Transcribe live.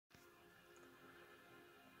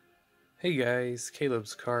Hey guys,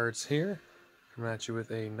 Caleb's Cards here, coming at you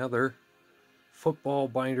with another football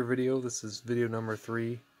binder video. This is video number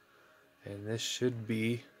 3, and this should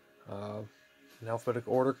be an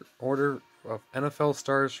alphabetical order of NFL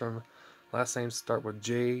stars from last names start with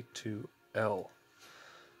J to L.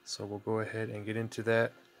 So we'll go ahead and get into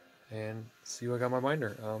that and see what I got in my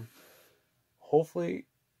binder. Hopefully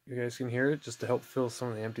you guys can hear it just to help fill some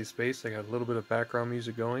of the empty space. I got a little bit of background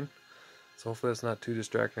music going. So hopefully it's not too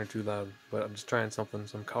distracting or too loud, but I'm just trying some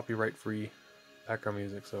copyright-free background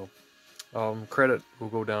music. So credit will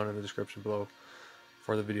go down in the description below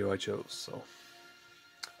for the video I chose. So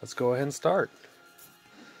let's go ahead and start.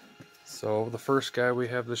 So the first guy we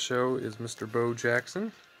have to show is Mr. Bo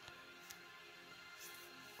Jackson.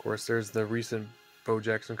 Of course, there's the recent Bo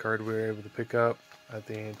Jackson card we were able to pick up at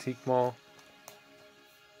the antique mall.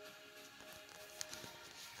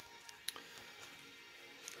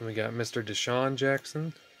 And we got Mr. Deshaun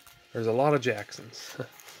Jackson. There's a lot of Jacksons.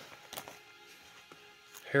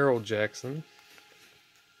 Harold Jackson.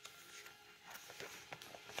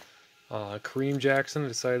 Kareem Jackson, I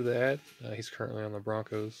decided to add. He's currently on the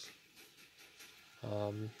Broncos.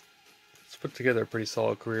 He's put together a pretty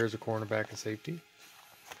solid career as a cornerback and safety.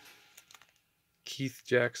 Keith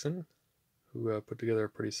Jackson, who put together a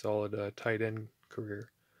pretty solid tight end career,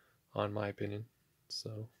 on my opinion.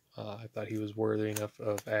 So I thought he was worthy enough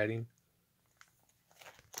of adding.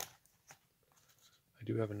 I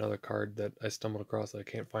do have another card that I stumbled across that I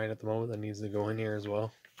can't find at the moment that needs to go in here as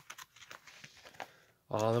well.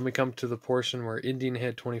 Then we come to the portion where Indian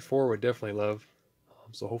Head 24 would definitely love.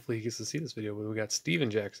 So hopefully he gets to see this video. But we got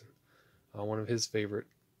Steven Jackson, one of his favorite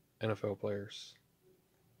NFL players.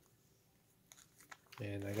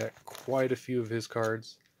 And I got quite a few of his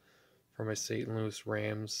cards from my St. Louis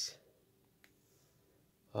Rams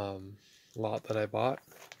lot that I bought.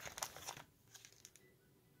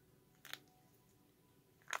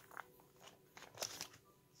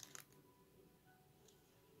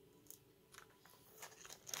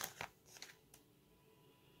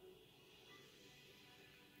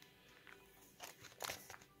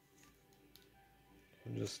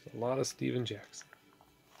 Just a lot of Steven Jackson.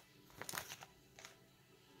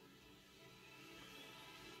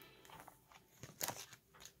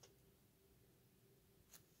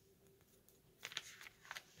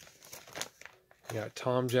 We got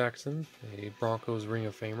Tom Jackson, a Broncos Ring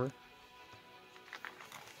of Famer.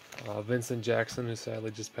 Vincent Jackson, who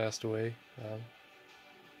sadly just passed away,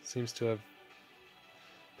 seems to have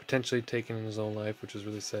potentially taken his own life, which is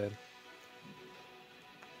really sad.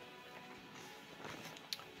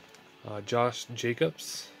 Josh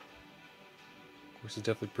Jacobs, which has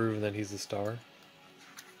definitely proven that he's a star.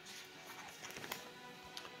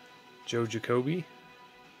 Joe Jacoby.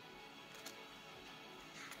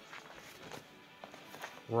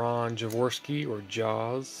 Ron Jaworski, or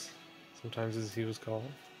Jaws, sometimes as he was called.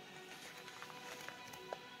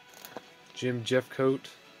 Jim Jeffcoat,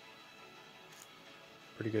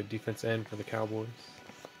 pretty good defense end for the Cowboys.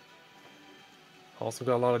 Also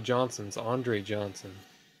got a lot of Johnsons. Andre Johnson.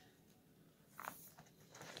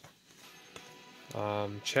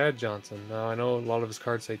 Chad Johnson. Now I know a lot of his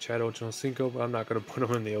cards say Chad Ochocinco, but I'm not going to put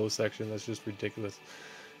him in the O section. That's just ridiculous.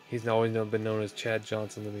 He's always been known as Chad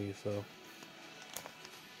Johnson to me, so.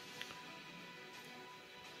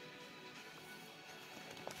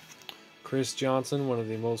 Chris Johnson, one of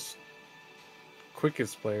the most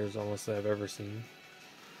quickest players almost that I've ever seen.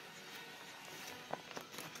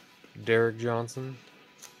 Derek Johnson.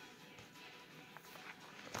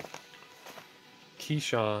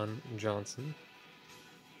 Keyshawn Johnson.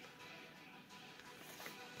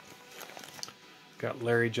 Got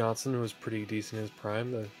Larry Johnson, who was pretty decent in his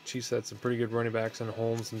prime. The Chiefs had some pretty good running backs, and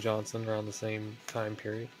Holmes and Johnson around the same time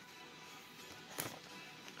period.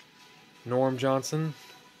 Norm Johnson,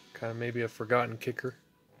 kind of maybe a forgotten kicker,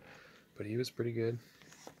 but he was pretty good.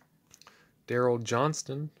 Daryl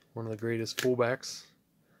Johnston, one of the greatest fullbacks,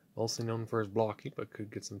 mostly known for his blocking, but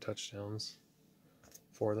could get some touchdowns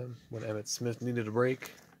for them when Emmitt Smith needed a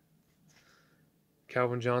break.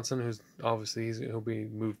 Calvin Johnson, who's obviously he'll be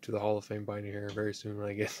moved to the Hall of Fame binder here very soon when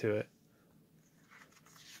I get to it.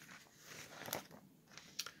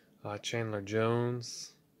 Chandler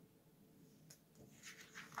Jones.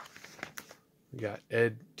 We got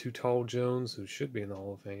Ed Too Tall Jones, who should be in the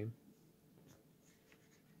Hall of Fame.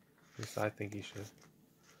 At least I think he should.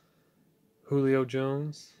 Julio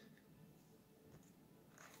Jones.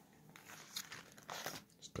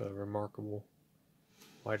 Just a remarkable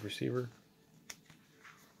wide receiver.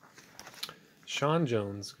 Sean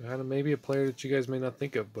Jones, kind of maybe a player that you guys may not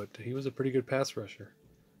think of, but he was a pretty good pass rusher.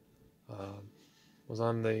 Was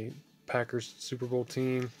on the Packers Super Bowl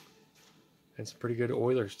team. and some pretty good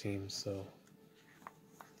Oilers teams. So,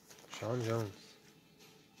 Sean Jones.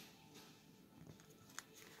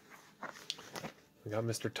 We got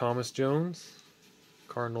Mr. Thomas Jones,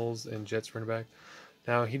 Cardinals and Jets running back.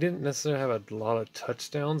 Now, he didn't necessarily have a lot of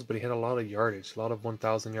touchdowns, but he had a lot of yardage, a lot of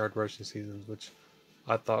 1,000-yard rushing seasons, which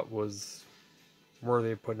I thought was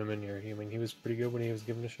worthy of putting him in here. I mean, he was pretty good when he was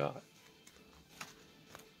given a shot.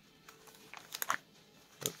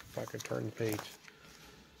 If I could turn the page.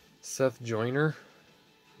 Seth Joyner,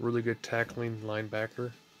 really good tackling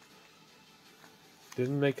linebacker.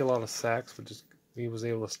 Didn't make a lot of sacks, but just he was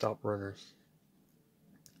able to stop runners.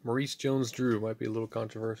 Maurice Jones-Drew might be a little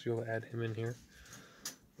controversial to add him in here.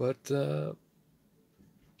 But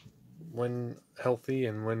when healthy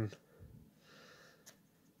and when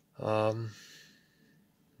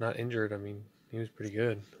not injured, I mean, he was pretty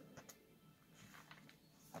good.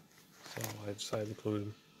 So I decided to include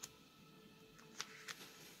him.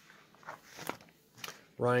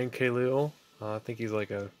 Ryan Khalil, I think he's like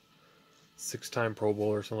a 6-time Pro Bowl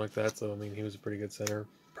or something like that. So, I mean, he was a pretty good center.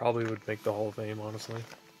 Probably would make the Hall of Fame, honestly.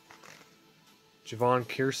 Javon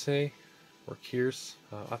Kearsay, or Kearse.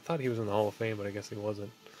 I thought he was in the Hall of Fame, but I guess he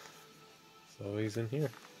wasn't. So he's in here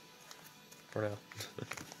for now.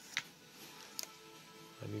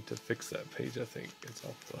 I need to fix that page, I think. It's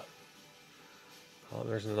off the... Oh,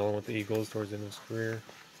 there's another one with the Eagles towards the end of his career.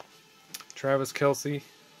 Travis Kelce,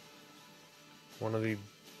 one of the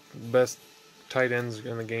best tight ends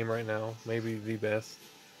in the game right now. Maybe the best.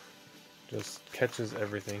 Just catches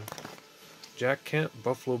everything. Jack Kemp,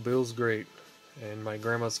 Buffalo Bills great. And my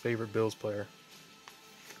grandma's favorite Bills player.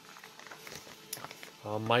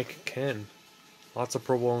 Mike Ken. Lots of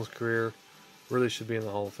Pro Bowl in his career. Really should be in the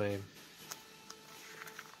Hall of Fame.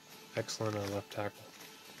 Excellent left tackle.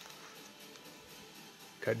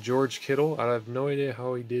 Got George Kittle. I have no idea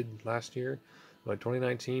how he did last year. But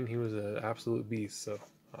 2019, he was an absolute beast. So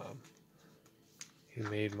he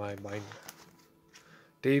made my binder.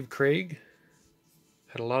 Dave Craig.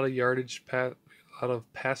 Had a lot of yardage, a lot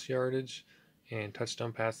of pass yardage and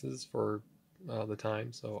touchdown passes for the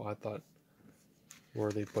time, so I thought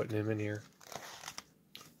worthy putting him in here.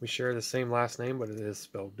 We share the same last name, but it is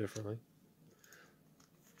spelled differently.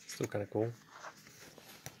 Still kind of cool.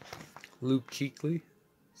 Luke Kuechly,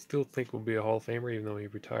 still think will be a Hall of Famer, even though he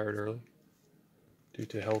retired early due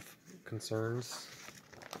to health concerns.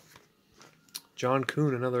 John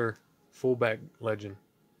Kuhn, another fullback legend.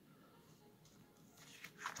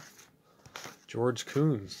 George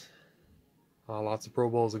Coons. Lots of Pro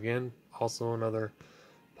Bowls again. Also another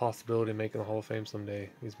possibility of making the Hall of Fame someday.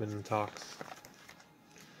 He's been in talks.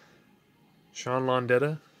 Sean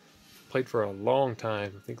Landeta. Played for a long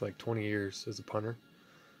time. I think like 20 years as a punter.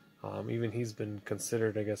 Even he's been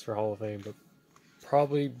considered, I guess, for Hall of Fame. But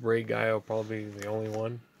probably Ray Guy will probably be the only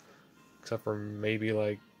one. Except for maybe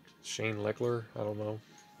like Shane Leckler. I don't know.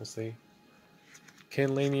 We'll see.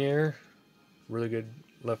 Ken Lanier. Really good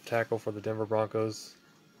left tackle for the Denver Broncos.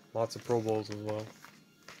 Lots of Pro Bowls as well.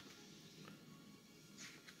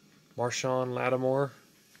 Marshawn Lattimore,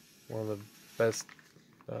 one of the best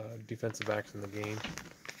defensive backs in the game.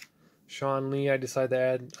 Sean Lee, I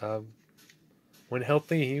decided to add. When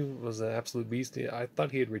healthy, he was an absolute beast. I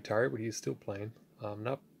thought he had retired, but he's still playing.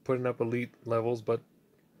 Not putting up elite levels, but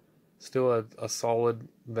still a solid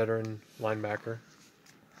veteran linebacker.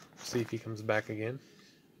 See if he comes back again.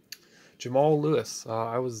 Jamal Lewis.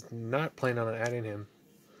 I was not planning on adding him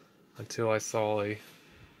until I saw a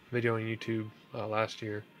video on YouTube last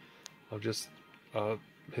year of just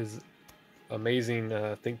his amazing,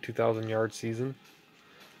 I think, 2,000-yard season.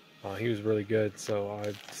 He was really good, so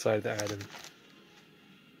I decided to add him.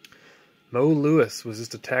 Mo Lewis was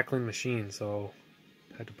just a tackling machine, so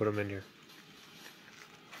I had to put him in here.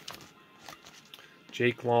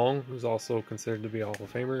 Jake Long, who's also considered to be a Hall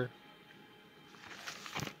of Famer.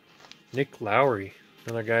 Nick Lowry,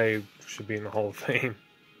 another guy who should be in the Hall of Fame.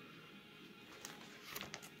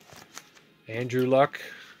 Andrew Luck,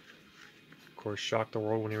 of course, shocked the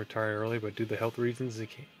world when he retired early, but due to health reasons, he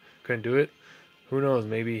couldn't do it. Who knows,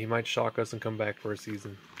 maybe he might shock us and come back for a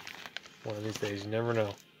season. One of these days, you never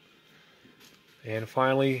know. And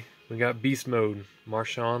finally, we got Beast Mode,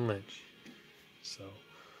 Marshawn Lynch. So,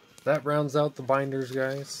 that rounds out the binders,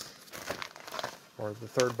 guys. Or the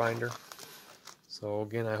third binder. So,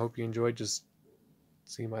 again, I hope you enjoyed just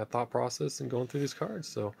seeing my thought process and going through these cards.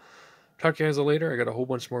 So, talk to you guys later. I got a whole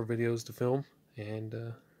bunch more videos to film. And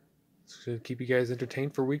it's going to keep you guys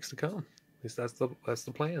entertained for weeks to come. At least that's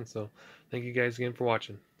the plan. So, thank you guys again for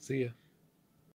watching. See ya.